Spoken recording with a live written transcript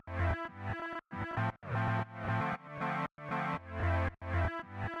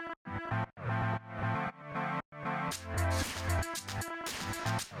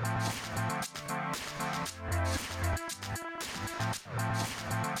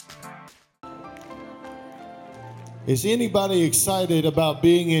Is anybody excited about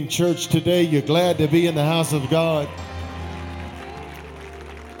being in church today? You're glad to be in the house of God?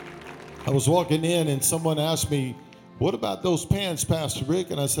 I was walking in and someone asked me, "What about those pants, Pastor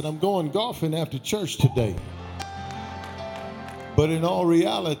Rick?" And I said, "I'm going golfing after church today." But in all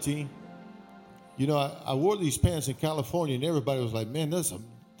reality, you know, I wore these pants in California and everybody was like, "Man, this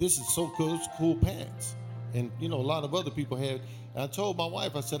is so cool, it's cool pants." And, you know, a lot of other people had. And I told my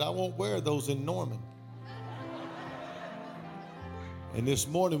wife, I said, "I won't wear those in Norman." And this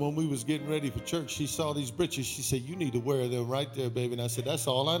morning when we was getting ready for church, she saw these breeches. She said, "You need to wear them right there, baby." And I said, "That's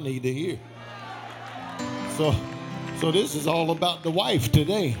all I need to hear." So this is all about the wife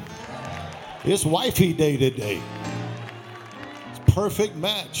today. It's wifey day today. It's perfect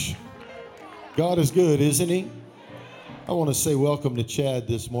match. God is good, isn't he? I want to say welcome to Chad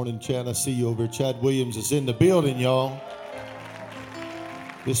this morning. Chad, I see you over here. Chad Williams is in the building, y'all.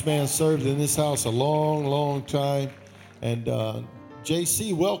 This man served in this house a long, long time. And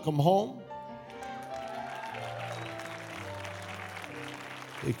JC, welcome home.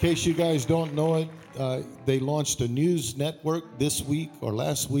 In case you guys don't know it, they launched a news network this week or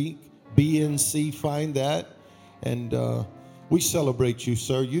last week, BNC, find that. And we celebrate you,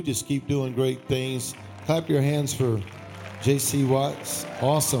 sir. You just keep doing great things. Clap your hands for JC Watts.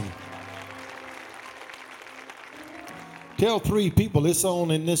 Awesome. Tell 3 people it's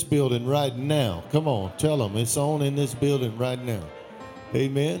on in this building right now. Come on, tell them it's on in this building right now.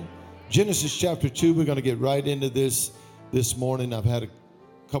 Amen. Genesis chapter 2, we're going to get right into this morning. I've had a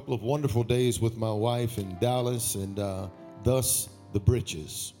couple of wonderful days with my wife in Dallas, and thus the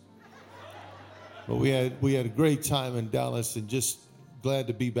britches. But we had a great time in Dallas and just glad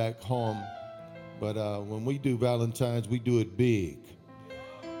to be back home. But when we do Valentine's, we do it big.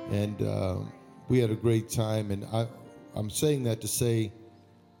 And we had a great time, and I'm saying that to say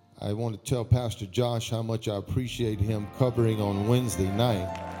I want to tell Pastor Josh how much I appreciate him covering on Wednesday night.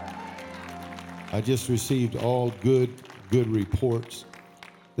 I just received all good reports.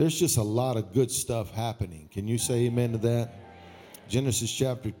 There's just a lot of good stuff happening. Can you say amen to that? Genesis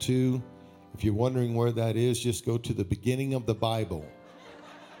chapter 2. If you're wondering where that is, just go to the beginning of the Bible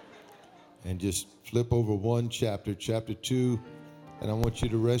and just flip over one chapter, chapter 2, and I want you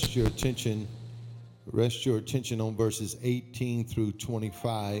to rest your attention on verses 18 through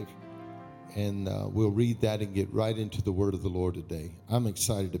 25, and we'll read that and get right into the word of the Lord today. I'm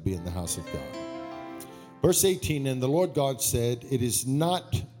excited to be in the house of God. Verse 18, and the Lord God said, "It is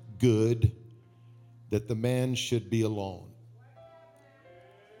not good that the man should be alone."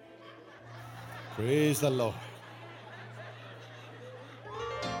 Praise the Lord.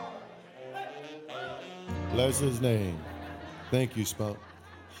 Bless his name. Thank you, Spunk.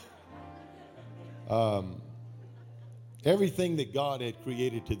 Everything that God had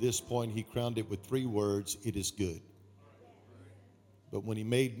created to this point, he crowned it with 3 words: it is good. But when he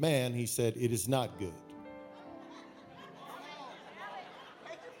made man, he said, "It is not good."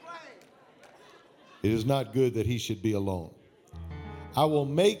 It is not good that he should be alone. I will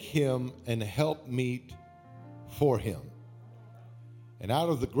make him an helpmeet for him. And out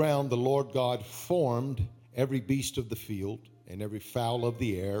of the ground the Lord God formed every beast of the field and every fowl of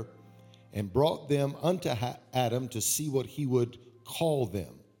the air, and brought them unto Adam to see what he would call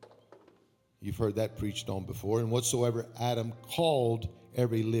them. You've heard that preached on before. And whatsoever Adam called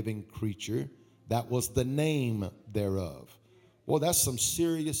every living creature, that was the name thereof. Well, that's some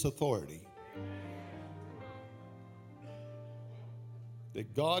serious authority.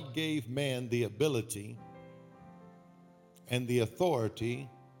 That God gave man the ability and the authority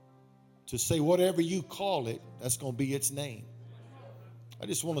to say whatever you call it, that's going to be its name. I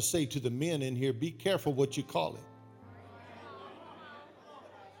just want to say to the men in here, be careful what you call it.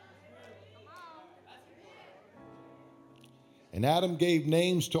 And Adam gave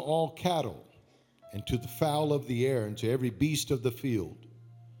names to all cattle, and to the fowl of the air, and to every beast of the field.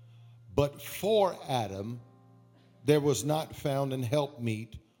 But for Adam there was not found an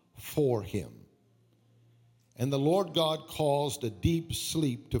helpmeet for him. And the Lord God caused a deep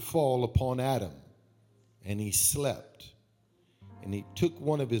sleep to fall upon Adam, and he slept. And he took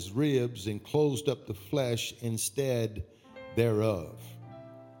one of his ribs and closed up the flesh instead thereof.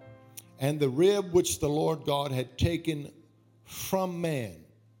 And the rib which the Lord God had taken from man,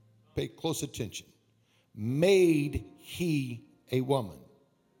 pay close attention, made he a woman,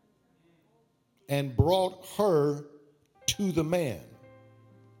 and brought her to the man.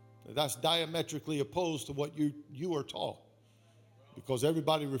 That's diametrically opposed to what you are taught. Because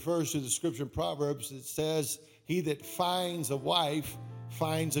everybody refers to the scripture in Proverbs that says, "He that finds a wife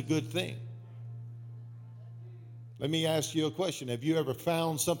finds a good thing." Let me ask you a question. Have you ever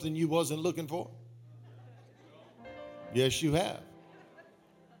found something you wasn't looking for? Yes, you have.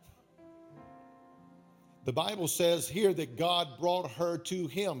 The Bible says here that God brought her to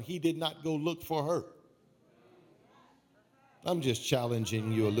him. He did not go look for her. I'm just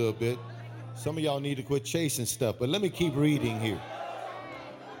challenging you a little bit. Some of y'all need to quit chasing stuff, but let me keep reading here.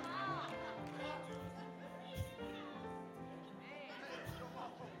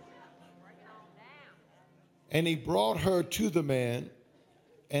 And he brought her to the man,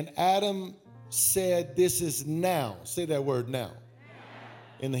 and Adam said, this is now. Say that word now.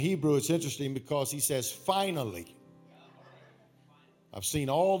 In the Hebrew, it's interesting because he says, finally. I've seen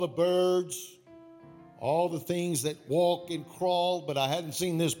all the birds, all the things that walk and crawl, but I hadn't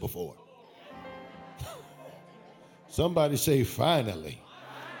seen this before. Somebody say, finally.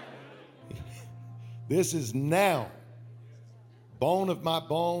 This is now. Bone of my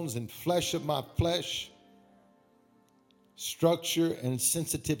bones and flesh of my flesh. Structure and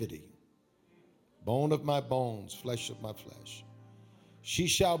sensitivity. Bone of my bones, flesh of my flesh. She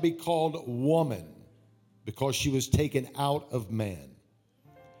shall be called woman, because she was taken out of man.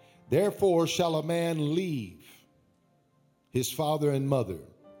 Therefore shall a man leave his father and mother,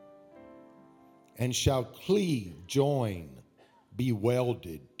 and shall cleave, join, be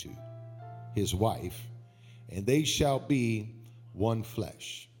welded to his wife, and they shall be one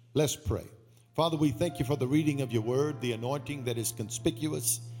flesh. Let's pray. Father, we thank you for the reading of your word, the anointing that is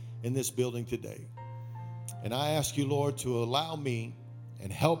conspicuous in this building today. And I ask you, Lord, to allow me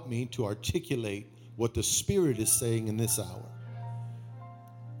and help me to articulate what the Spirit is saying in this hour.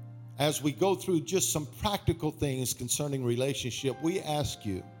 As we go through just some practical things concerning relationship, we ask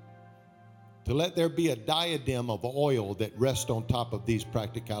you to let there be a diadem of oil that rests on top of these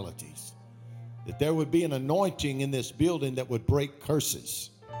practicalities. That there would be an anointing in this building that would break curses.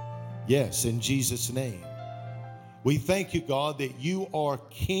 Yes, in Jesus' name. We thank you, God, that you are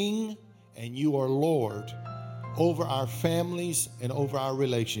King and you are Lord over our families and over our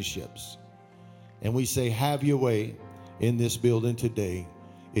relationships. And we say, have your way in this building today,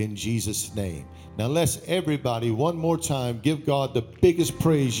 in Jesus' name. Now let's everybody one more time give God the biggest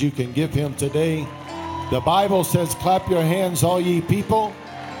praise you can give him today. The Bible says, clap your hands, all ye people.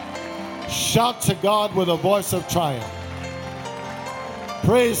 Shout to God with a voice of triumph.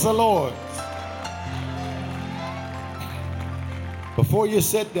 Praise the Lord. Before you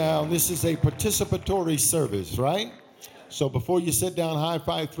sit down, this is a participatory service, right? So before you sit down, high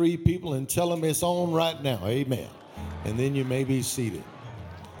five 3 people and tell them it's on right now. Amen. And then you may be seated.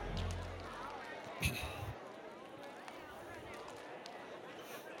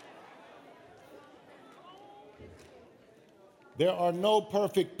 There are no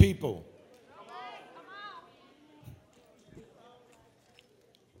perfect people.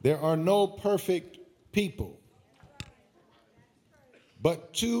 There are no perfect people.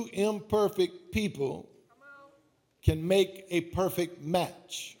 But 2 imperfect people can make a perfect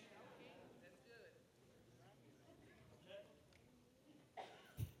match.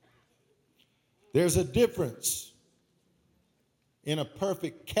 There's a difference in a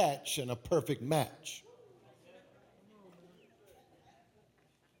perfect catch and a perfect match.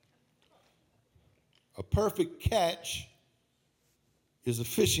 A perfect catch is a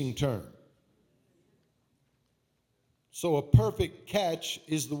fishing term. So a perfect catch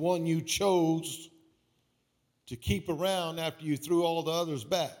is the one you chose to keep around after you threw all the others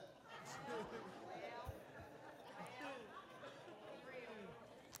back.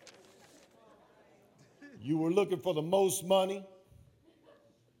 You were looking for the most money,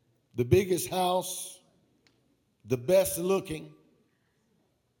 the biggest house, the best looking,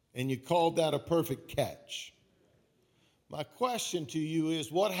 and you called that a perfect catch. My question to you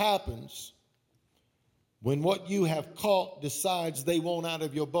is, what happens when what you have caught decides they won't out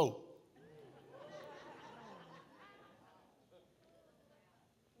of your boat?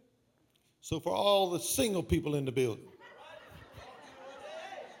 So for all the single people in the building,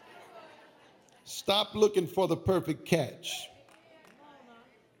 stop looking for the perfect catch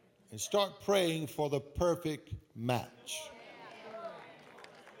and start praying for the perfect match.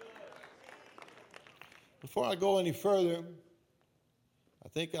 Before I go any further, I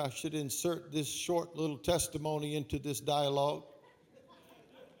think I should insert this short little testimony into this dialogue.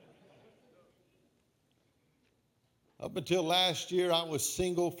 Up until last year, I was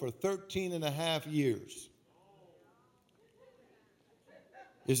single for 13 and a half years.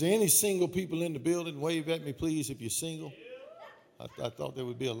 Is there any single people in the building? Wave at me, please, if you're single. I thought there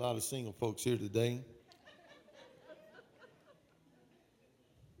would be a lot of single folks here today.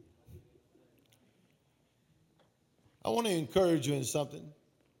 I want to encourage you in something.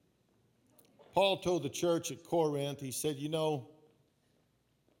 Paul told the church at Corinth, he said, you know,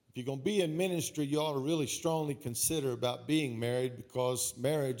 If you're going to be in ministry, you ought to really strongly consider about being married, because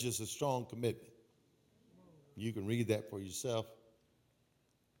marriage is a strong commitment. You can read that for yourself.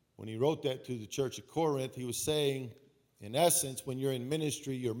 When he wrote that to the church of Corinth, he was saying, in essence, when you're in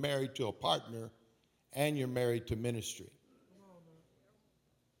ministry, you're married to a partner and you're married to ministry.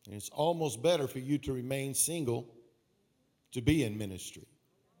 And it's almost better for you to remain single to be in ministry.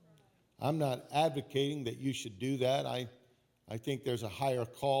 I'm not advocating that you should do that. I think there's a higher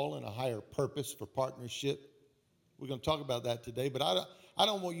call and a higher purpose for partnership. We're going to talk about that today, but I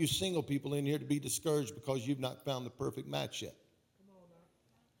don't want you single people in here to be discouraged because you've not found the perfect match yet.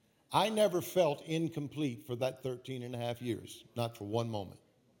 I never felt incomplete for that 13 and a half years, not for one moment.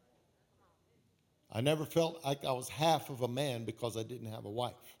 I never felt like I was half of a man because I didn't have a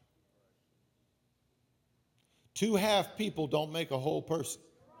wife. Two half people don't make a whole person.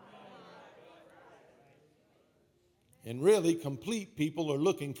 And really, complete people are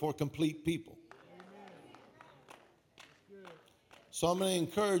looking for complete people. So I'm going to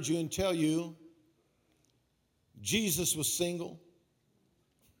encourage you and tell you, Jesus was single.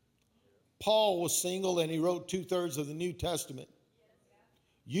 Paul was single, and he wrote 2/3 of the New Testament.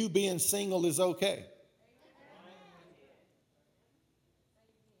 You being single is okay.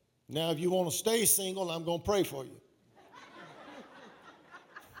 Now, if you want to stay single, I'm going to pray for you.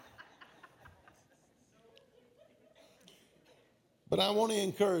 But I want to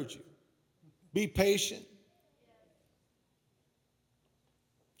encourage you. Be patient.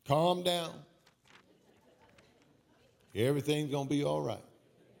 Calm down. Everything's going to be all right.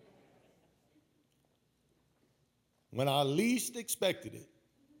 When I least expected it,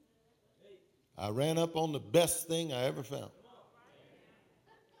 I ran up on the best thing I ever found.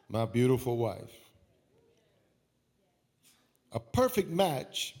 My beautiful wife. A perfect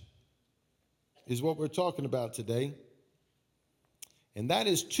match is what we're talking about today. And that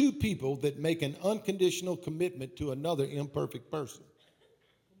is two people that make an unconditional commitment to another imperfect person.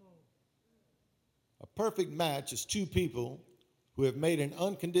 A perfect match is two people who have made an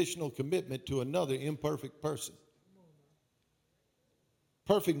unconditional commitment to another imperfect person.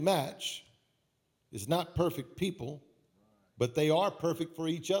 Perfect match is not perfect people, but they are perfect for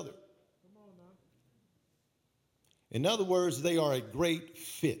each other. In other words, they are a great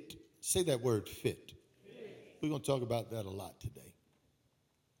fit. Say that word, fit. We're going to talk about that a lot today.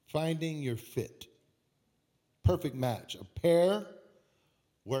 Finding your fit. Perfect match. A pair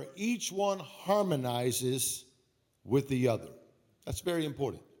where each one harmonizes with the other. That's very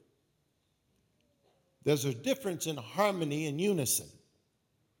important. There's a difference in harmony and unison.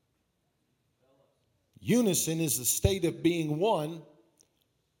 Unison is the state of being one,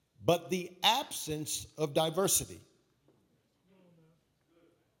 but the absence of diversity.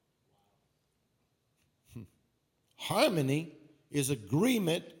 Harmony is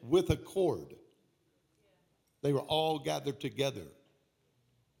agreement with accord. They were all gathered together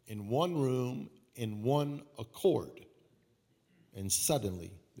in one room, in one accord. And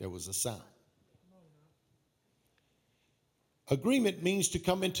suddenly there was a sound. Agreement means to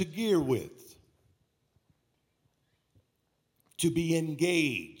come into gear with, to be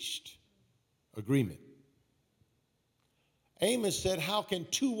engaged. Agreement. Amos said, how can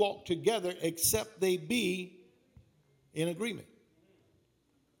two walk together except they be in agreement?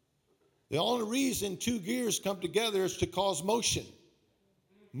 The only reason two gears come together is to cause motion,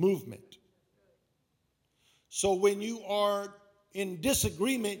 movement. So when you are in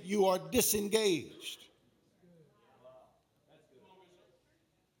disagreement, you are disengaged.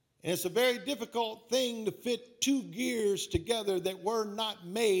 And it's a very difficult thing to fit two gears together that were not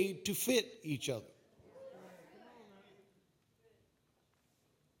made to fit each other.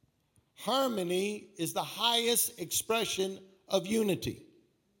 Harmony is the highest expression of unity.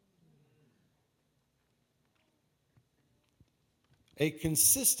 A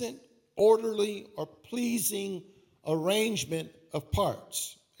consistent, orderly, or pleasing arrangement of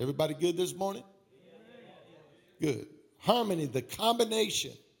parts. Everybody good this morning? Good. Harmony, the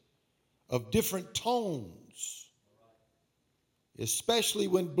combination of different tones, especially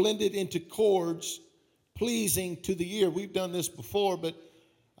when blended into chords pleasing to the ear. We've done this before, but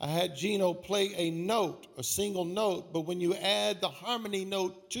I had Gino play a note, a single note, but when you add the harmony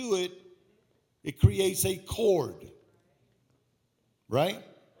note to it, it creates a chord, right?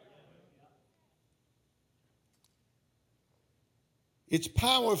 It's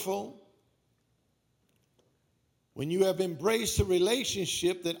powerful when you have embraced a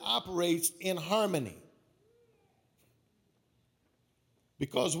relationship that operates in harmony.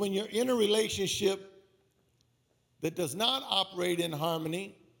 Because when you're in a relationship that does not operate in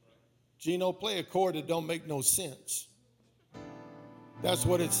harmony, Gino, play a chord that don't make no sense. That's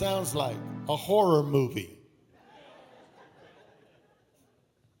what it sounds like, a horror movie.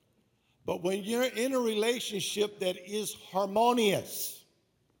 But when you're in a relationship that is harmonious,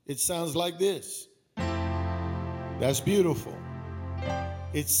 it sounds like this. That's beautiful.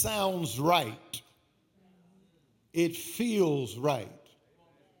 It sounds right. It feels right.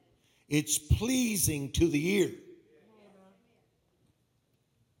 It's pleasing to the ear.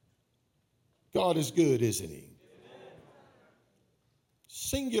 God is good, isn't he?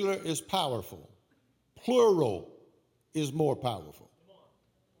 Singular is powerful. Plural is more powerful.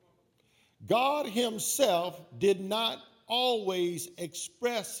 God himself did not always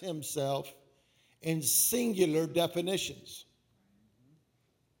express himself in singular definitions.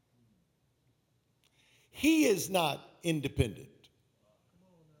 He is not independent.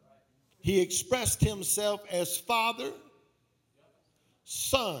 He expressed himself as Father,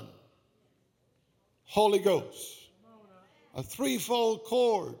 Son, Holy Ghost. A threefold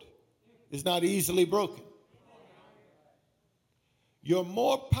cord is not easily broken. You're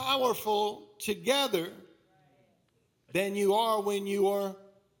more powerful together than you are when you are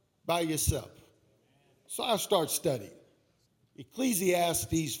by yourself. So I start studying.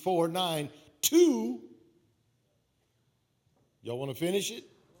 Ecclesiastes 4:9, two, y'all want to finish it?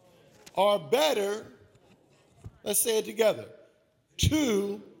 Are better, let's say it together.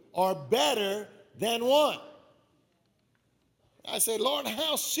 Two are better than one. I say, Lord,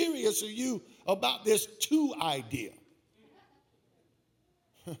 how serious are you about this two idea?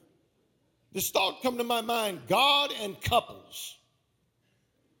 This thought come to my mind, God and couples.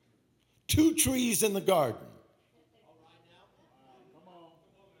 Two trees in the garden.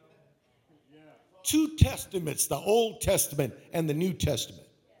 Two testaments, the Old Testament and the New Testament.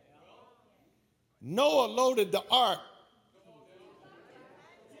 Noah loaded the ark.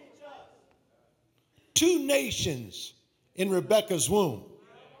 Two nations in Rebekah's womb.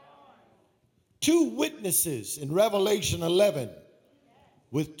 Two witnesses in Revelation 11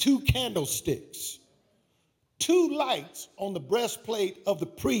 with two candlesticks. Two lights on the breastplate of the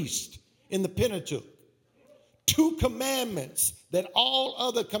priest in the Pentateuch. Two commandments that all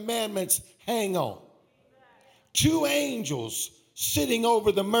other commandments hang on. Two angels sitting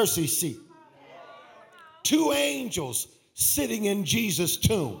over the mercy seat. Two angels sitting in Jesus'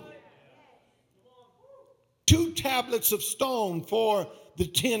 tomb. Two tablets of stone for the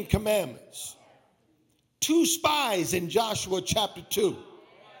 10 commandments. Two spies in Joshua chapter 2.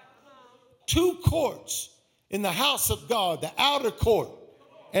 Two courts in the house of God, the outer court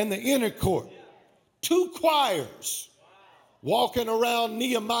and the inner court. Two choirs walking around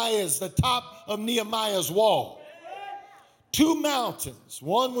the top of Nehemiah's wall. Two mountains.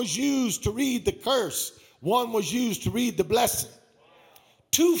 One was used to read the curse. One was used to read the blessing.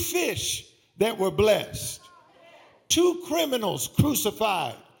 Two fish that were blessed. Two criminals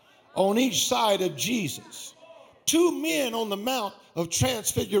crucified on each side of Jesus. Two men on the Mount of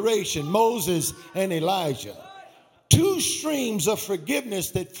Transfiguration, Moses and Elijah. Two streams of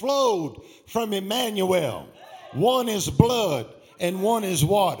forgiveness that flowed from Emmanuel. One is blood and one is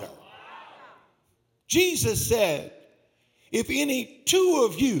water. Jesus said, if any two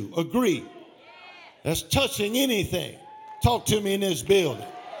of you agree that's touching anything, talk to me in this building,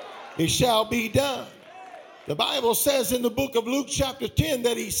 it shall be done. The Bible says in the book of Luke chapter 10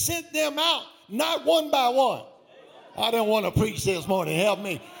 that he sent them out, not one by one. I don't want to preach this morning, help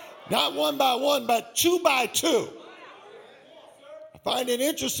me. Not one by one, but two by two. I find it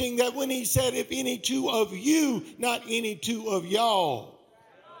interesting that when he said, if any two of you, not any two of y'all.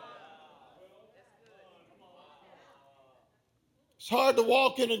 It's hard to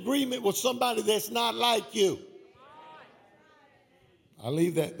walk in agreement with somebody that's not like you. I'll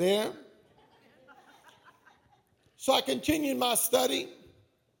leave that there. So I continued my study.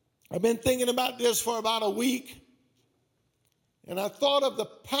 I've been thinking about this for about a week. And I thought of the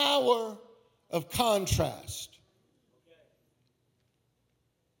power of contrast.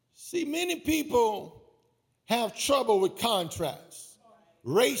 See, many people have trouble with contrast.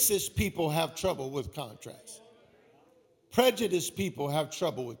 Racist people have trouble with contrast. Prejudiced people have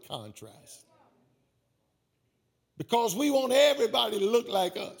trouble with contrast. Because we want everybody to look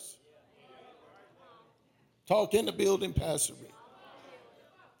like us. Talk in the building, Pastor Rick.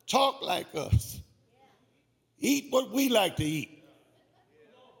 Talk like us. Eat what we like to eat.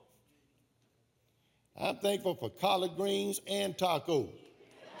 I'm thankful for collard greens and tacos.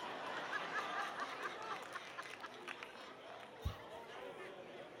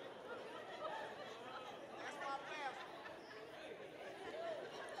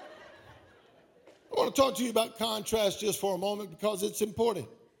 I want to talk to you about contrast just for a moment because it's important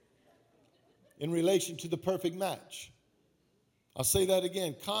in relation to the perfect match. I'll say that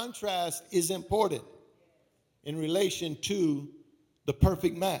again. Contrast is important in relation to the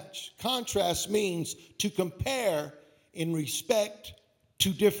perfect match. Contrast means to compare in respect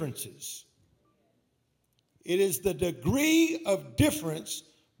to differences. It is the degree of difference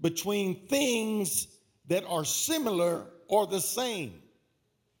between things that are similar or the same.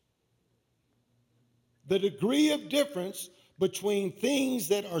 The degree of difference between things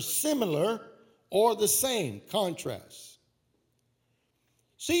that are similar or the same. Contrast.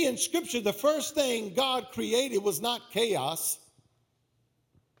 See, in Scripture, the first thing God created was not chaos.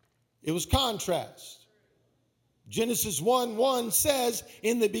 It was contrast. Genesis 1:1 says,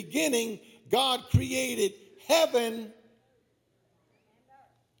 in the beginning, God created heaven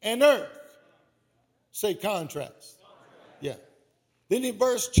and earth. Say contrast. Yeah. Then in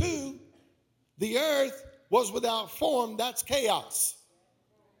verse 2, the earth was without form. That's chaos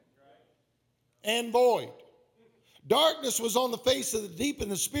and void. Darkness was on the face of the deep,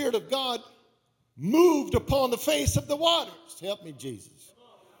 and the Spirit of God moved upon the face of the waters. Help me, Jesus.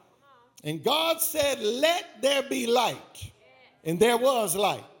 And God said, let there be light. And there was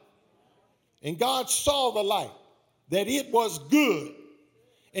light. And God saw the light, that it was good.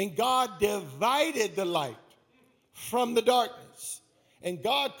 And God divided the light from the darkness. And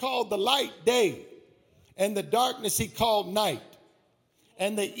God called the light day, and the darkness he called night.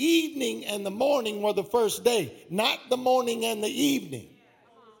 And the evening and the morning were the first day, not the morning and the evening.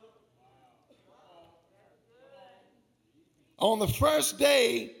 On the first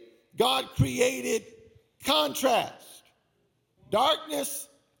day, God created contrast. Darkness,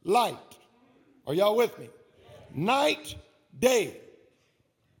 light. Are y'all with me? Night, day.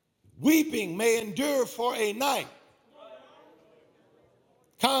 Weeping may endure for a night.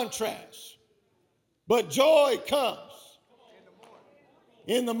 Contrast. But joy comes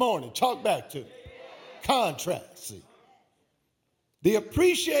in the morning. Talk back to me. Contrast. See. The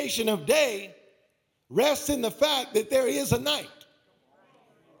appreciation of day rests in the fact that there is a night.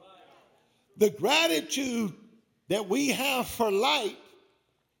 The gratitude that we have for light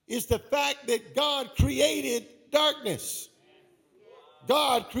is the fact that God created darkness.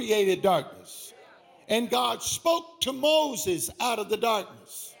 God created darkness. And God spoke to Moses out of the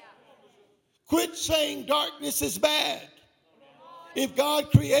darkness. Quit saying darkness is bad. If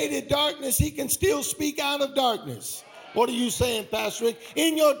God created darkness, he can still speak out of darkness. What are you saying, Pastor Rick?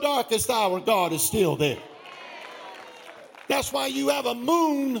 In your darkest hour, God is still there. That's why you have a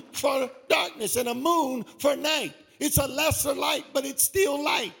moon for darkness and a moon for night. It's a lesser light, but it's still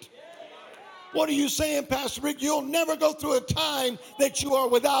light. What are you saying, Pastor Rick? You'll never go through a time that you are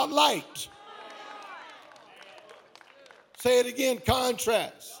without light. Say it again,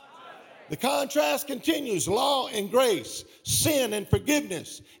 contrast. The contrast continues. Law and grace, sin and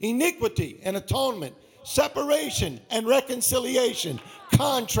forgiveness, iniquity and atonement, separation and reconciliation.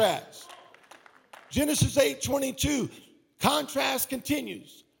 Contrast. Genesis 8:22. Contrast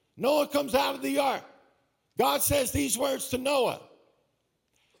continues. Noah comes out of the ark. God says these words to Noah.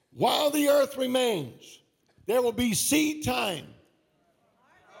 While the earth remains, there will be seed time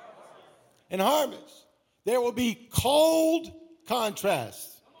and harvest. There will be cold,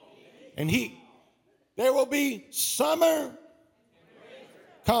 contrast, and heat. There will be summer,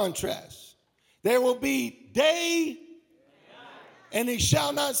 contrast. There will be day, and it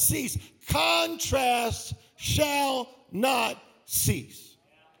shall not cease. Contrast shall not cease.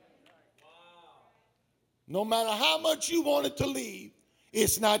 No matter how much you want it to leave,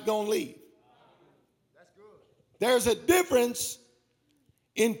 it's not going to leave. There's a difference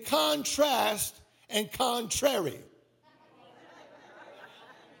in contrast and contrary.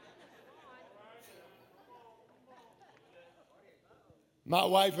 My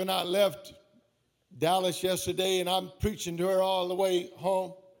wife and I left Dallas yesterday, and I'm preaching to her all the way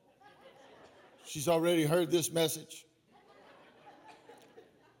home. She's already heard this message.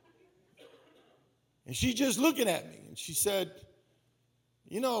 And she's just looking at me, and she said,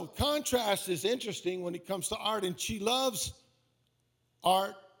 you know, contrast is interesting when it comes to art, and she loves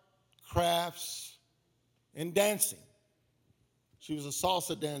art, crafts, and dancing. She was a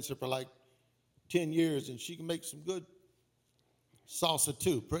salsa dancer for like 10 years, and she can make some good salsa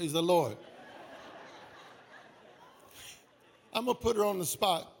too. Praise the Lord. I'm going to put her on the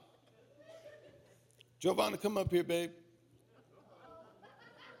spot. Giovanna, come up here, babe.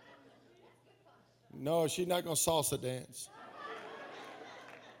 No, she's not going to salsa dance.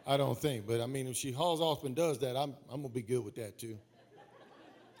 I don't think. But, I mean, if she hauls off and does that, I'm going to be good with that too.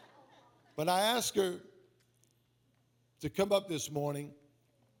 But I asked her to come up this morning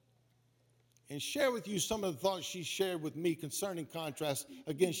and share with you some of the thoughts she shared with me concerning contrast.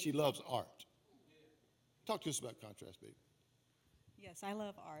 Again, she loves art. Talk to us about contrast, baby. Yes, I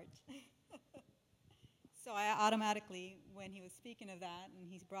love art. So I automatically, when he was speaking of that and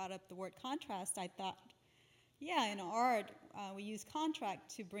he brought up the word contrast, I thought, yeah, in art, we use contrast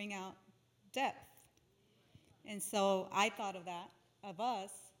to bring out depth. And so I thought of that, of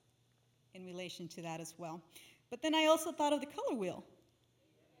us, in relation to that as well. But then I also thought of the color wheel.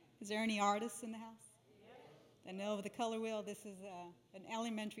 Is there any artists in the house that know of the color wheel? This is an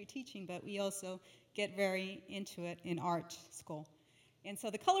elementary teaching, but we also get very into it in art school. And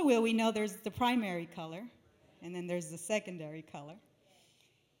so the color wheel, we know there's the primary color, and then there's the secondary color.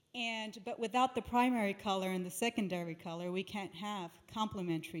 But without the primary color and the secondary color, we can't have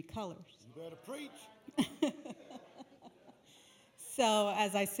complementary colors. You better preach. So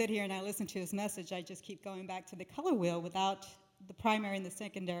as I sit here and I listen to his message, I just keep going back to the color wheel. Without the primary and the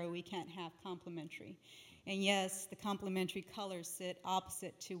secondary, we can't have complementary. And yes, the complementary colors sit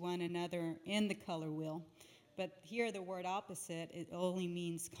opposite to one another in the color wheel. But here the word opposite, it only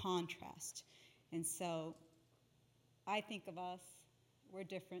means contrast. And so I think of us, we're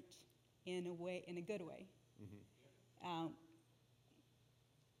different in a way, in a good way. Mm-hmm.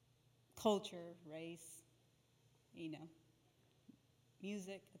 Culture, race,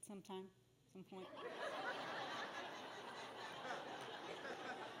 music at some point.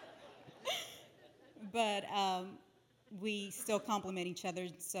 But we still complement each other.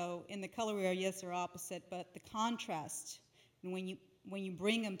 So in the color wheel, yes, they're opposite, but the contrast, and when you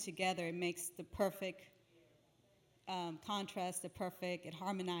bring them together, it makes the perfect contrast, it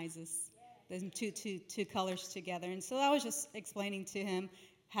harmonizes the two colors together. And so I was just explaining to him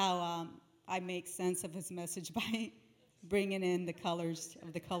how I make sense of his message by bringing in the colors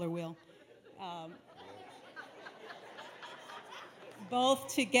of the color wheel.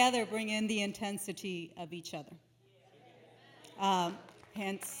 Both together bring in the intensity of each other.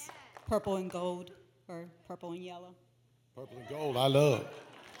 Hence, purple and gold, or purple and yellow. Purple and gold, I love.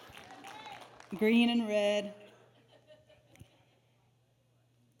 Green and red.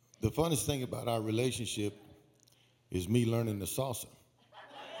 The funnest thing about our relationship is me learning the salsa.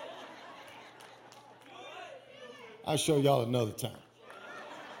 I'll show y'all another time.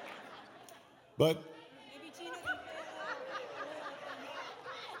 But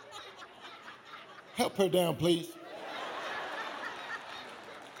help her down, please.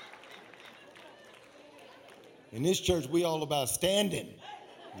 In this church, we all about standing,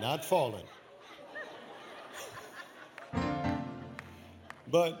 not falling.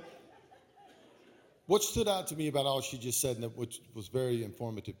 But what stood out to me about all she just said, and which was very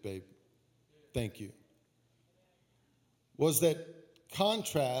informative, babe, thank you, was that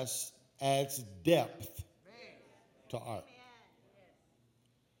contrast adds depth to art.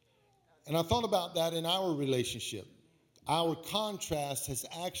 And I thought about that in our relationship. Our contrast has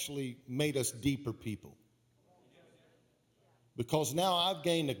actually made us deeper people. Because now I've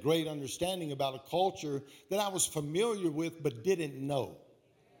gained a great understanding about a culture that I was familiar with but didn't know.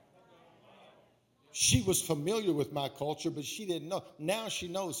 She was familiar with my culture, but she didn't know. Now she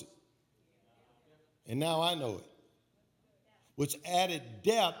knows it. And now I know it. Which added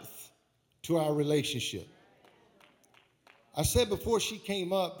depth to our relationship. I said before she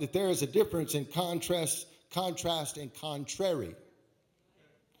came up that there is a difference in contrast and contrary.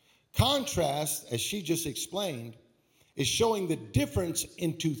 Contrast, as she just explained, is showing the difference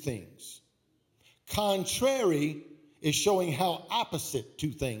in two things. Contrary is showing how opposite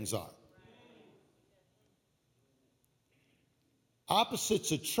two things are.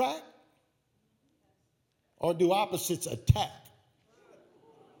 Opposites attract, or do opposites attack?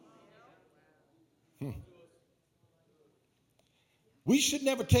 We should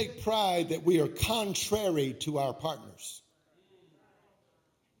never take pride that we are contrary to our partners.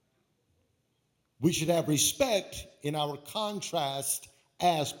 We should have respect in our contrast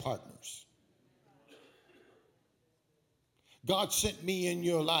as partners. God sent me in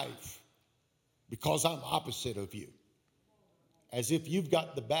your life because I'm opposite of you. As if you've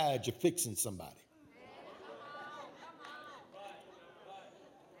got the badge of fixing somebody.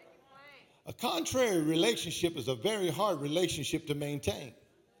 A contrary relationship is a very hard relationship to maintain.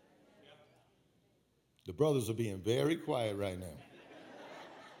 The brothers are being very quiet right now.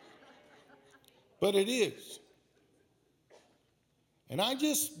 But it is. And I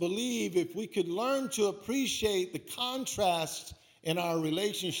just believe if we could learn to appreciate the contrast in our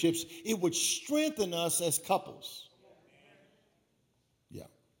relationships, it would strengthen us as couples. Yeah.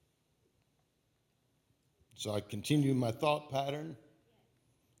 So I continue my thought pattern.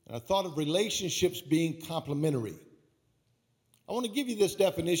 And I thought of relationships being complementary. I want to give you this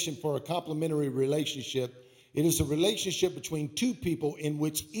definition for a complementary relationship. It is a relationship between two people in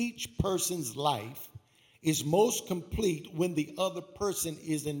which each person's life is most complete when the other person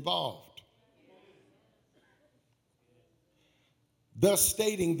is involved. Thus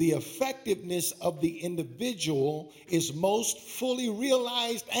stating the effectiveness of the individual is most fully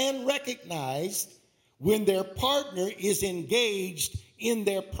realized and recognized when their partner is engaged in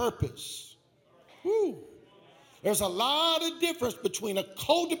their purpose. Woo. There's a lot of difference between a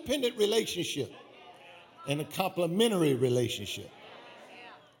codependent relationship and a complementary relationship.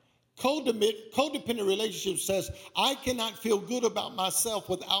 Codependent relationship says, I cannot feel good about myself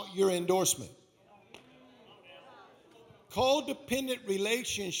without your endorsement. Codependent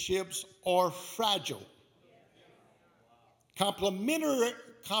relationships are fragile. Complementary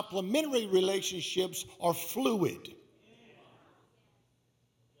relationships are fluid.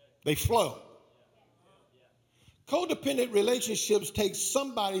 They flow. Codependent relationships take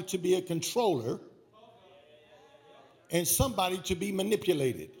somebody to be a controller and somebody to be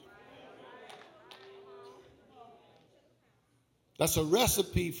manipulated. That's a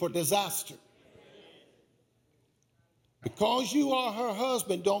recipe for disaster. Because you are her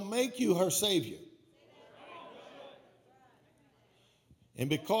husband, don't make you her savior. And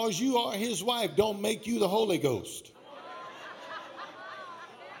because you are his wife, don't make you the Holy Ghost.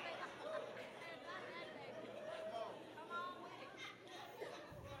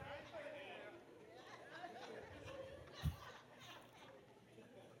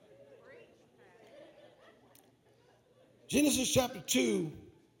 Genesis chapter 2,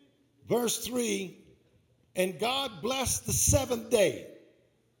 verse 3, and God blessed the seventh day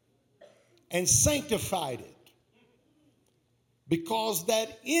and sanctified it, because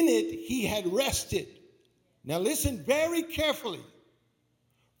that in it he had rested. Now listen very carefully.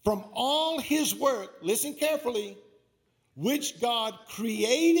 From all his work, listen carefully, which God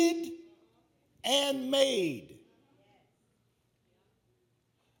created and made.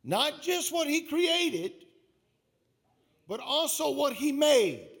 Not just what he created, but also what he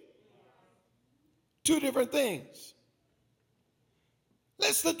made. Two different things.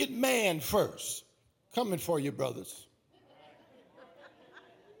 Let's look at man first. Coming for you, brothers.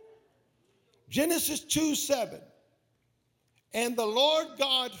 Genesis 2:7. And the Lord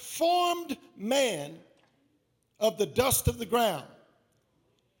God formed man of the dust of the ground,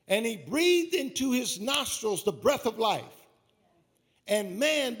 and he breathed into his nostrils the breath of life, and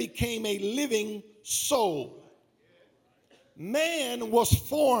man became a living soul. Man was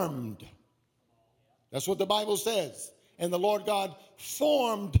formed. That's what the Bible says. And the Lord God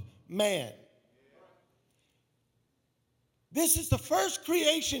formed man. This is the first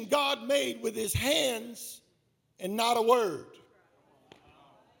creation God made with his hands and not a word.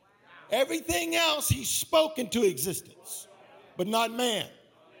 Everything else he spoke into existence, but not man.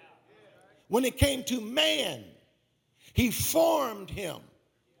 When it came to man, he formed him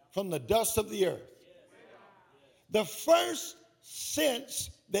from the dust of the earth. The first sense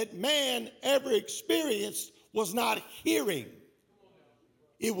that man ever experienced was not hearing,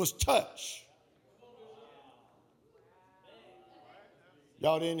 it was touch.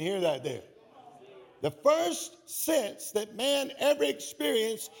 Y'all didn't hear that there. The first sense that man ever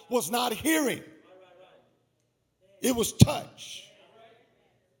experienced was not hearing, it was touch.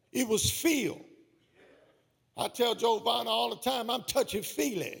 It was feel. I tell Joe Bonner all the time, I'm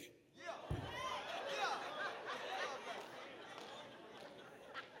touchy-feely.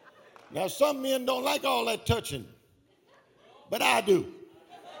 Now, some men don't like all that touching, but I do.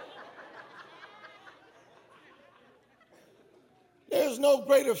 There's no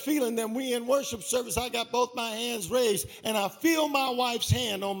greater feeling than we in worship service. I got both my hands raised, and I feel my wife's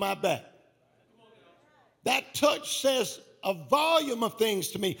hand on my back. That touch says a volume of things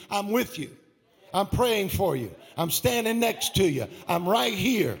to me. I'm with you. I'm praying for you. I'm standing next to you. I'm right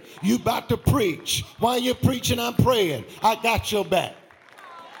here. You about to preach. While you're preaching, I'm praying. I got your back.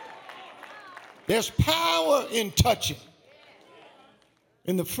 There's power in touching.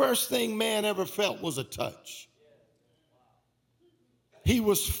 And the first thing man ever felt was a touch. He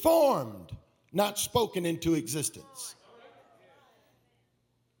was formed, not spoken into existence.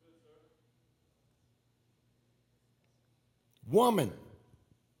 Woman.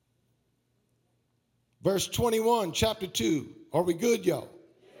 Verse 21, chapter 2. Are we good, y'all?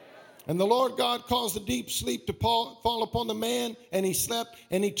 And the Lord God caused a deep sleep to fall upon the man, and he slept,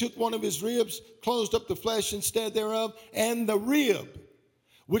 and he took one of his ribs, closed up the flesh instead thereof, and the rib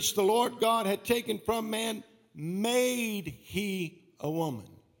which the Lord God had taken from man made he a woman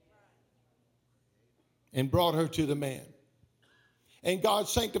and brought her to the man. And God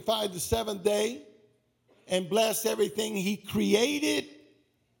sanctified the seventh day and blessed everything he created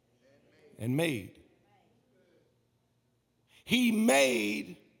and made. He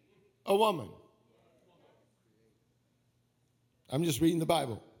made a woman. I'm just reading the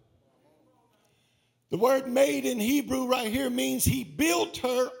Bible. The word made in Hebrew right here means he built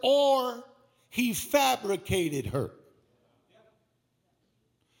her or he fabricated her.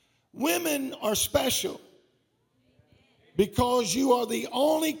 Women are special because you are the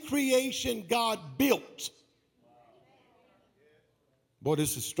only creation God built. Boy,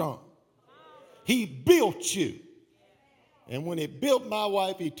 this is strong. He built you. And when he built my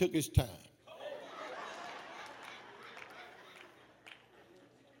wife, he took his time.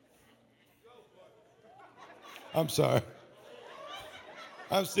 I'm sorry.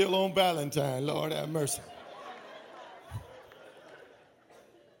 I'm still on Valentine. Lord have mercy.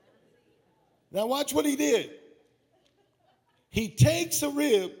 Now watch what he did. He takes a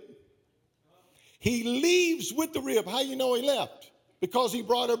rib. He leaves with the rib. How you know he left? Because he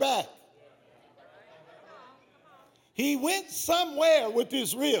brought her back. He went somewhere with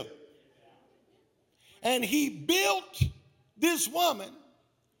this rib. And he built this woman.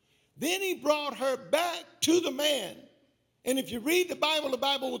 Then he brought her back to the man. And if you read the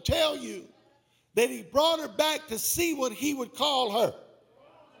Bible will tell you that he brought her back to see what he would call her.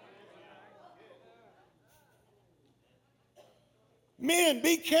 Men,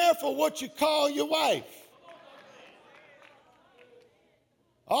 be careful what you call your wife.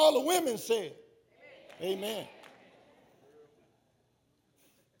 All the women said, amen.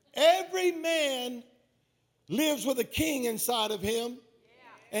 Every man lives with a king inside of him,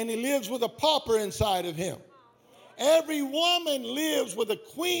 and he lives with a pauper inside of him. Every woman lives with a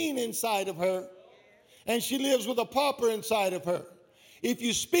queen inside of her, and she lives with a pauper inside of her. If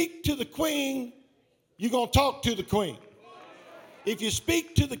you speak to the queen, you're going to talk to the queen. If you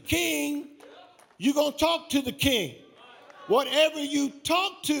speak to the king, you're going to talk to the king. Whatever you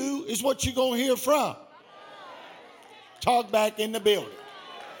talk to is what you're going to hear from. Talk back in the building.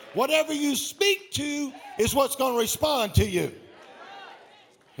 Whatever you speak to is what's going to respond to you.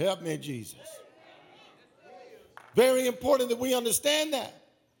 Help me, Jesus. Very important that we understand that.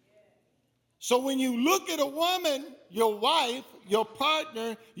 So when you look at a woman, your wife, your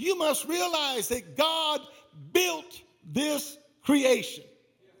partner, you must realize that God built this creation.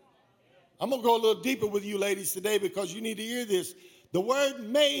 I'm going to go a little deeper with you ladies today because you need to hear this. The word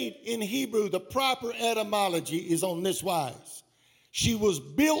made in Hebrew, the proper etymology is on this wise. She was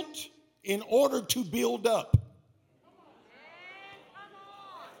built in order to build up.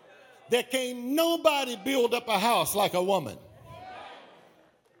 There can't nobody build up a house like a woman.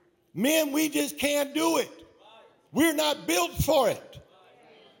 Men, we just can't do it. We're not built for it.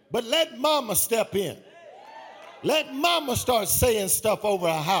 But let mama step in. Let mama start saying stuff over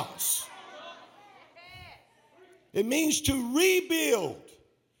a house. It means to rebuild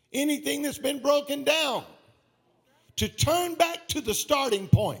anything that's been broken down. To turn back to the starting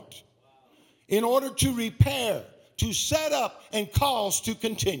point in order to repair, to set up, and cause to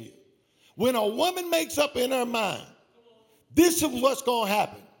continue. When a woman makes up in her mind, this is what's going to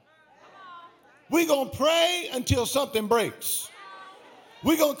happen. We're going to pray until something breaks.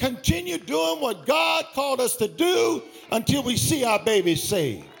 We're going to continue doing what God called us to do until we see our babies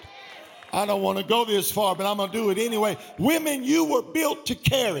saved. I don't want to go this far, but I'm going to do it anyway. Women, you were built to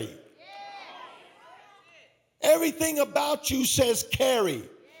carry. Everything about you says carry.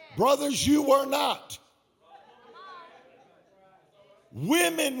 Brothers, you were not.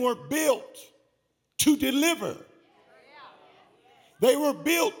 Women were built to deliver. They were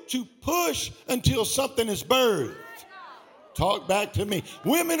built to push until something is birthed. Talk back to me.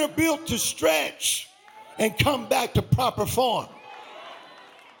 Women are built to stretch and come back to proper form.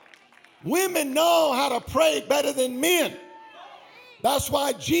 Women know how to pray better than men. That's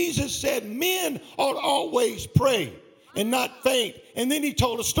why Jesus said men ought always pray and not faint. And then he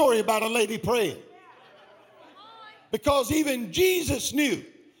told a story about a lady praying. Because even Jesus knew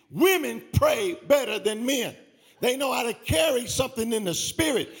women pray better than men. They know how to carry something in the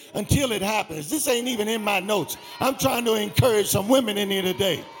spirit until it happens. This ain't even in my notes. I'm trying to encourage some women in here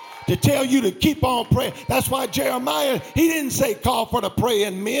today to tell you to keep on praying. That's why Jeremiah, he didn't say call for the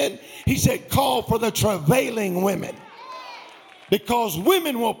praying men. He said call for the travailing women. Because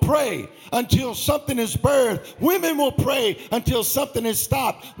women will pray until something is birthed. Women will pray until something is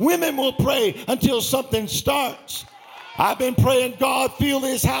stopped. Women will pray until something starts. I've been praying, God, fill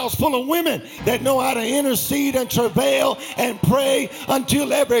this house full of women that know how to intercede and travail and pray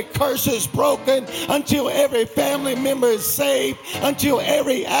until every curse is broken, until every family member is saved, until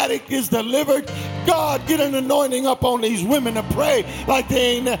every addict is delivered. God, get an anointing up on these women to pray like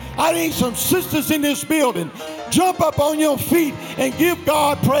they ain't. I need some sisters in this building. Jump up on your feet and give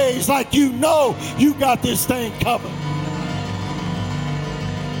God praise like you know you got this thing covered.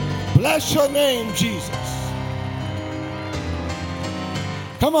 Bless your name, Jesus.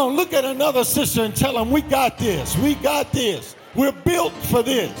 Come on, look at another sister and tell them, we got this. We got this. We're built for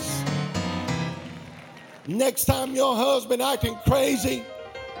this. Next time your husband acting crazy,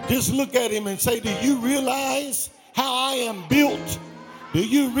 just look at him and say, do you realize how I am built? Do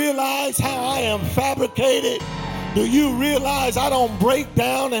you realize how I am fabricated? Do you realize I don't break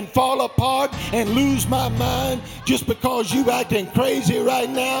down and fall apart and lose my mind just because you acting crazy right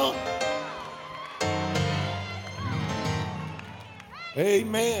now?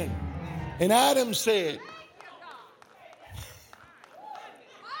 Amen. And Adam said,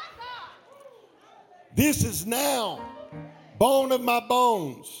 this is now bone of my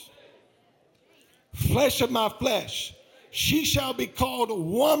bones, flesh of my flesh. She shall be called a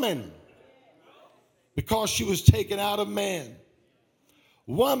woman because she was taken out of man.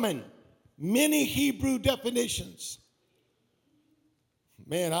 Woman, many Hebrew definitions.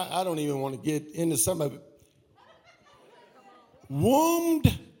 Man, I don't even want to get into some of it.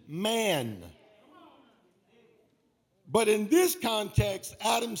 Wombed man. But in this context,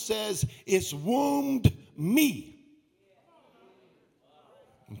 Adam says it's wombed me.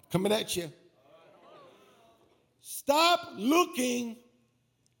 I'm coming at you. Stop looking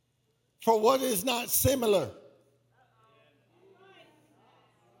for what is not similar.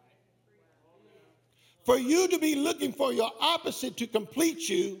 For you to be looking for your opposite to complete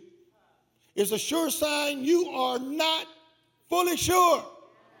you is a sure sign you are not fully sure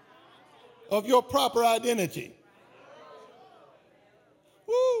of your proper identity.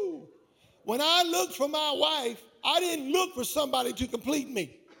 Woo. When I looked for my wife, I didn't look for somebody to complete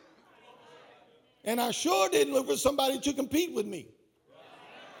me. And I sure didn't look for somebody to compete with me.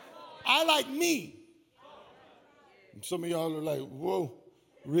 I like me. Some of y'all are like, whoa,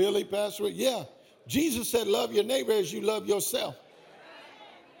 really, Pastor? Yeah. Jesus said, love your neighbor as you love yourself.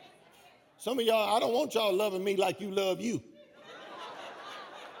 Some of y'all, I don't want y'all loving me like you love you.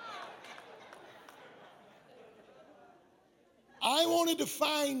 I wanted to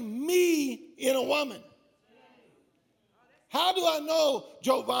find me in a woman. How do I know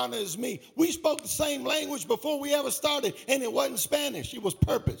Giovanna is me? We spoke the same language before we ever started, and it wasn't Spanish. It was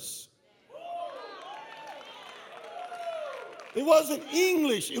purpose. It wasn't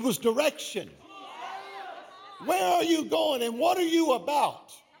English. It was direction. Where are you going, and what are you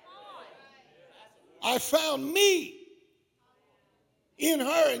about? I found me in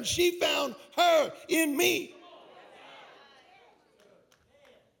her, and she found her in me.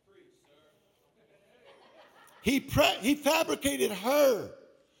 He fabricated her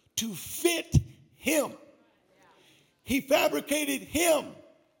to fit him. He fabricated him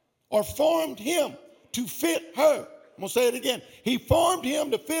or formed him to fit her. I'm going to say it again. He formed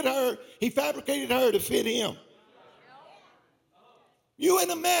him to fit her. He fabricated her to fit him. You in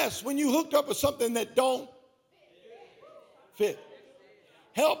a mess when you hooked up with something that don't fit.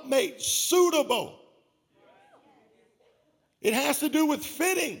 Helpmate, suitable. It has to do with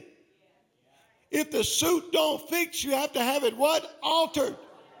fitting. If the suit don't fit, you have to have it what? Altered.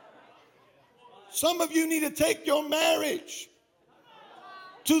 Some of you need to take your marriage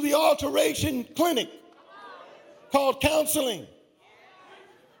to the alteration clinic called counseling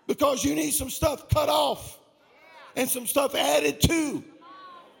because you need some stuff cut off and some stuff added to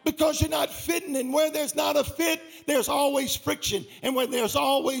because you're not fitting, and where there's not a fit, there's always friction, and when there's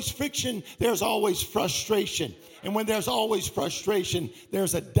always friction, there's always frustration. And when there's always frustration,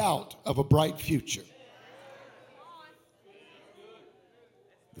 there's a doubt of a bright future.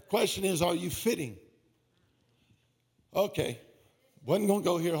 The question is, are you fitting? Okay. Wasn't going to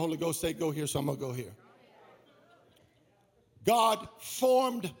go here. Holy Ghost said go here, so I'm going to go here. God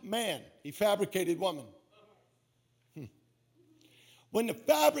formed man. He fabricated woman. When the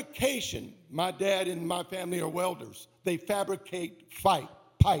fabrication, my dad and my family are welders. They fabricate pipe,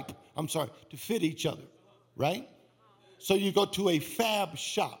 to fit each other. Right? So you go to a fab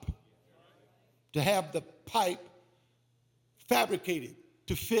shop to have the pipe fabricated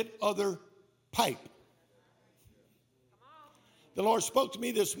to fit other pipe. The Lord spoke to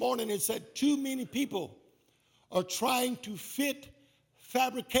me this morning and said, too many people are trying to fit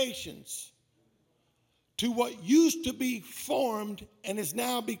fabrications to what used to be formed and has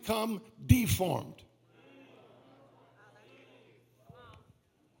now become deformed.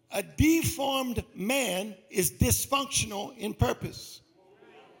 A deformed man is dysfunctional in purpose.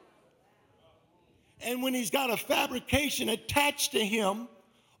 And when he's got a fabrication attached to him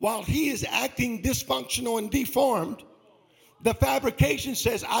while he is acting dysfunctional and deformed, the fabrication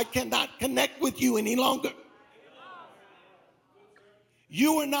says, I cannot connect with you any longer.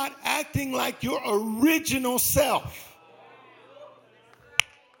 You are not acting like your original self.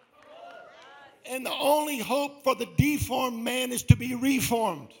 And the only hope for the deformed man is to be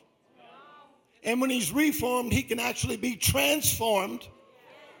reformed. And when he's reformed, he can actually be transformed,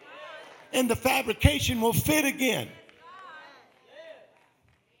 and the fabrication will fit again.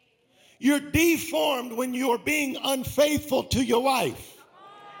 You're deformed when you're being unfaithful to your wife.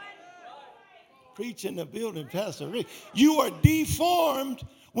 Preach in the building, Pastor Rick. You are deformed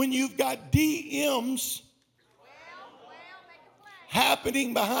when you've got DMs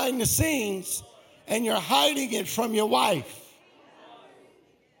happening behind the scenes and you're hiding it from your wife.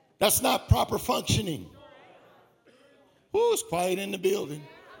 That's not proper functioning. Who's quiet in the building?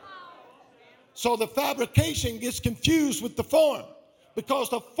 So the fabrication gets confused with the form, because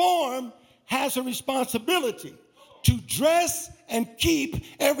the form has a responsibility to dress and keep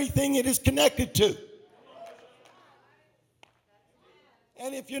everything it is connected to.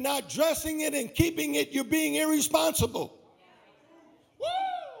 And if you're not dressing it and keeping it, you're being irresponsible. Woo!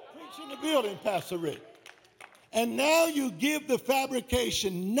 Preach in the building, Pastor Rick. And now you give the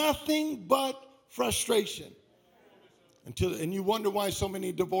fabrication nothing but frustration. And you wonder why so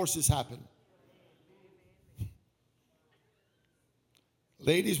many divorces happen.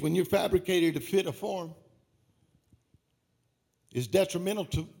 Ladies, when you're fabricated to fit a form, it's detrimental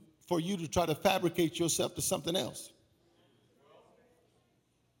for you to try to fabricate yourself to something else.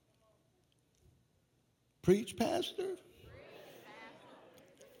 Preach, Pastor.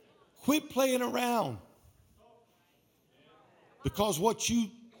 Quit playing around. Because what you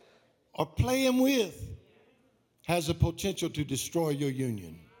are playing with has the potential to destroy your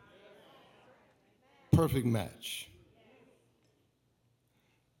union. Perfect match.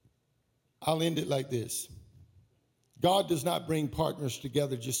 I'll end it like this. God does not bring partners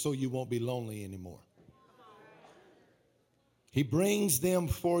together just so you won't be lonely anymore. He brings them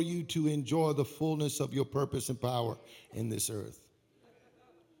for you to enjoy the fullness of your purpose and power in this earth.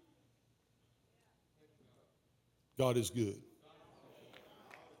 God is good.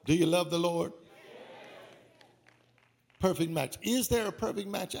 Do you love the Lord? Perfect match. Is there a perfect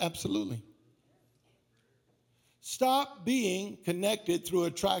match? Absolutely. Stop being connected through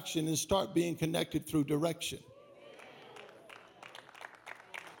attraction and start being connected through direction.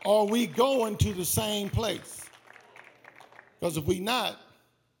 Are we going to the same place? Because if we're not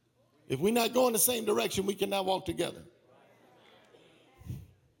going the same direction, we cannot walk together.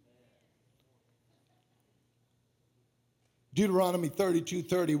 Deuteronomy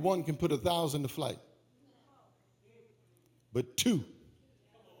 32:31 can put 1,000 to flight. But 2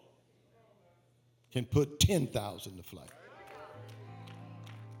 can put 10,000 to flight.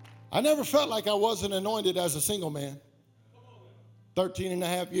 I never felt like I wasn't anointed as a single man. 13 and a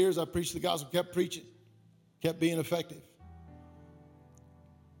half years, I preached the gospel, kept preaching, kept being effective.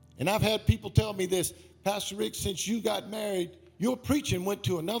 And I've had people tell me this, Pastor Rick, since you got married, your preaching went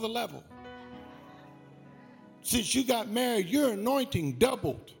to another level. Since you got married, your anointing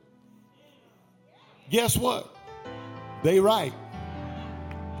doubled. Guess what? They right.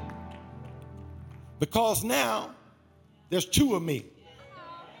 Because now there's 2 of me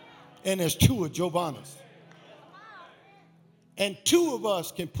and there's 2 of Giovanna's. And 2 of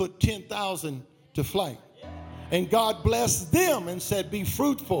us can put 10,000 to flight. And God blessed them and said, be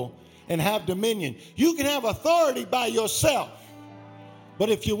fruitful and have dominion. You can have authority by yourself. But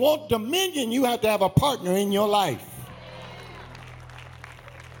if you want dominion, you have to have a partner in your life.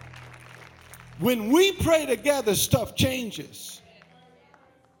 When we pray together, stuff changes.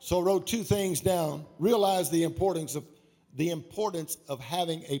 So I wrote 2 things down. Realize the importance of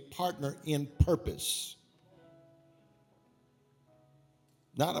having a partner in purpose.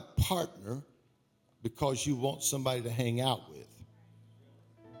 Not a partner because you want somebody to hang out with.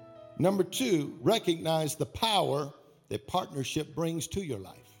 Number 2, recognize the power that partnership brings to your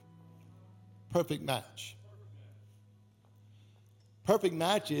life. Perfect match. Perfect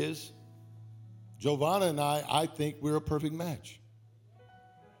match is, Giovanna and I think we're a perfect match.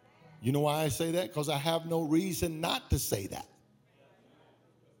 You know why I say that? Because I have no reason not to say that.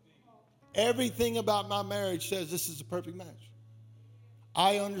 Everything about my marriage says this is a perfect match.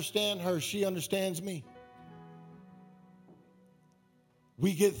 I understand her. She understands me.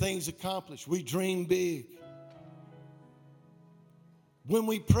 We get things accomplished. We dream big. When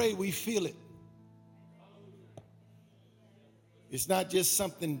we pray, we feel it. It's not just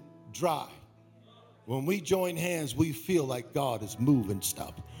something dry. When we join hands, we feel like God is moving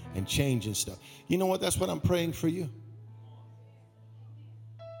stuff and changing stuff. You know what? That's what I'm praying for you.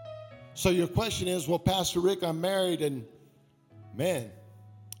 So your question is, well, Pastor Rick, I'm married and man,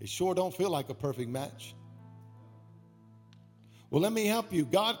 it sure don't feel like a perfect match. Well, let me help you.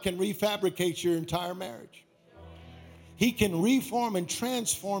 God can refabricate your entire marriage. He can reform and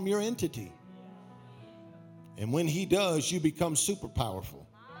transform your entity. And when he does, you become super powerful.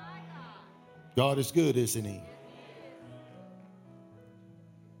 God is good, isn't he?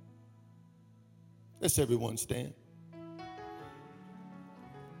 Let's everyone stand.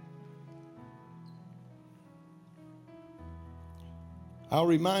 I'll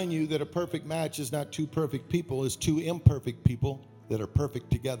remind you that a perfect match is not two perfect people, it's two imperfect people that are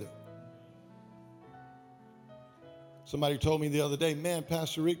perfect together. Somebody told me the other day, man,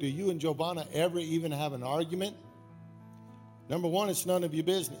 Pastor Rick, do you and Giovanna ever even have an argument? Number one, it's none of your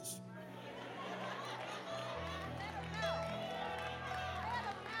business.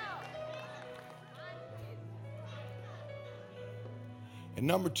 And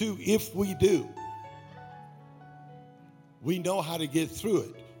number two, if we do, we know how to get through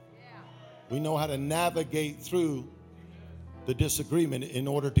it. We know how to navigate through the disagreement in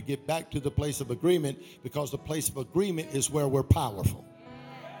order to get back to the place of agreement, because the place of agreement is where we're powerful.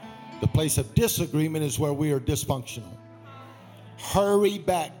 The place of disagreement is where we are dysfunctional. Hurry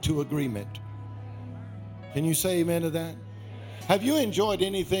back to agreement. Can you say amen to that? Have you enjoyed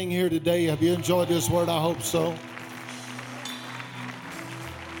anything here today? Have you enjoyed this word? I hope so.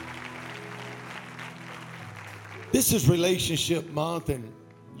 This is Relationship Month, and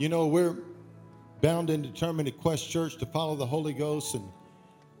you know, we're bound and determined at Quest Church to follow the Holy Ghost, and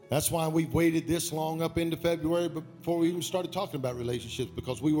that's why we've waited this long up into February before we even started talking about relationships,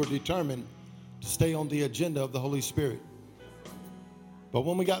 because we were determined to stay on the agenda of the Holy Spirit. But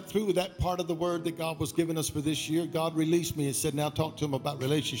when we got through with that part of the word that God was giving us for this year, God released me and said, now talk to them about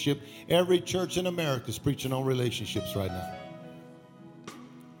relationship. Every church in America is preaching on relationships right now.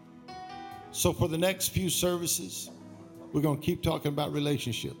 So for the next few services, we're going to keep talking about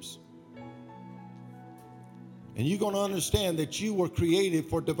relationships. And you're going to understand that you were created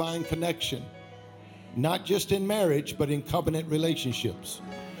for divine connection, not just in marriage, but in covenant relationships.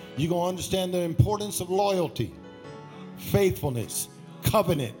 You're going to understand the importance of loyalty, faithfulness,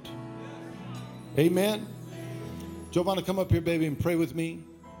 covenant. Amen. Giovanna, come up here, baby, and pray with me.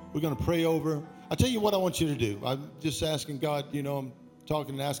 We're going to pray over. I'll tell you what I want you to do. I'm just asking God, you know, I'm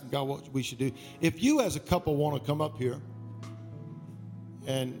talking and asking God what we should do. If you as a couple want to come up here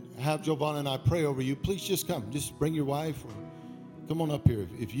and have Giovanna and I pray over you, please just come. Just bring your wife or come on up here.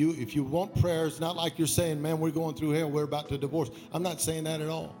 If you want prayer, it's not like you're saying, man, we're going through hell, we're about to divorce. I'm not saying that at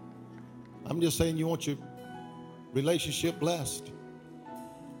all. I'm just saying you want your relationship blessed.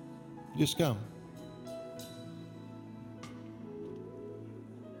 Just come.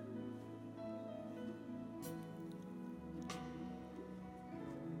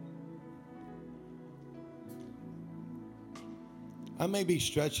 I may be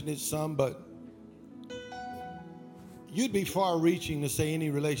stretching it some, but you'd be far-reaching to say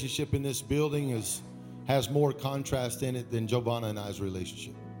any relationship in this building has more contrast in it than Giovanna and I's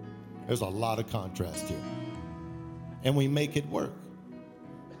relationship. There's a lot of contrast here. And we make it work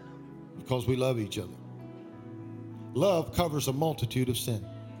because we love each other. Love covers a multitude of sin.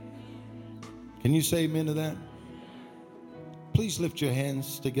 Can you say amen to that? Please lift your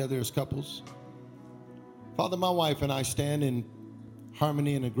hands together as couples. Father, my wife and I stand in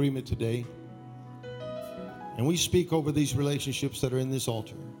harmony and agreement today, and we speak over these relationships that are in this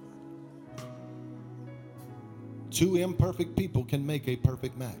altar. Two imperfect people can make a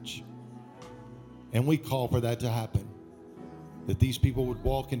perfect match, and we call for that to happen, that these people would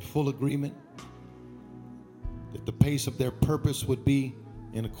walk in full agreement, that the pace of their purpose would be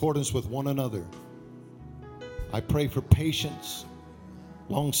in accordance with one another. I pray for patience,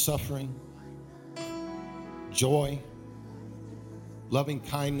 long-suffering, joy, loving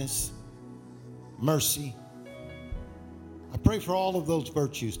kindness, mercy. I pray for all of those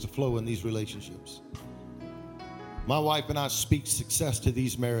virtues to flow in these relationships. My wife and I speak success to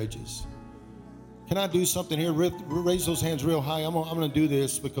these marriages. Can I do something here? Raise those hands real high. I'm going to do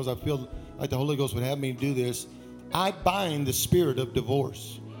this because I feel like the Holy Ghost would have me do this. I bind the spirit of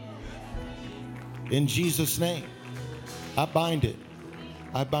divorce. In Jesus' name. I bind it.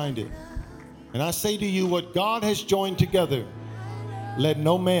 I bind it. And I say to you, what God has joined together, let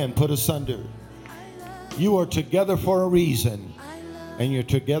no man put asunder. You are together for a reason, and you're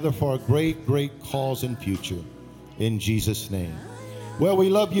together for a great, great cause and future. In Jesus' name. Well, we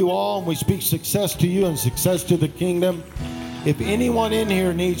love you all, and we speak success to you and success to the kingdom. If anyone in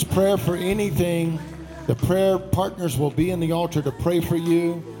here needs prayer for anything, the prayer partners will be in the altar to pray for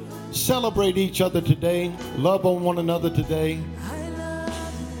you. Celebrate each other today. Love on one another today.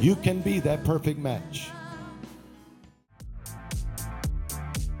 You can be that perfect match.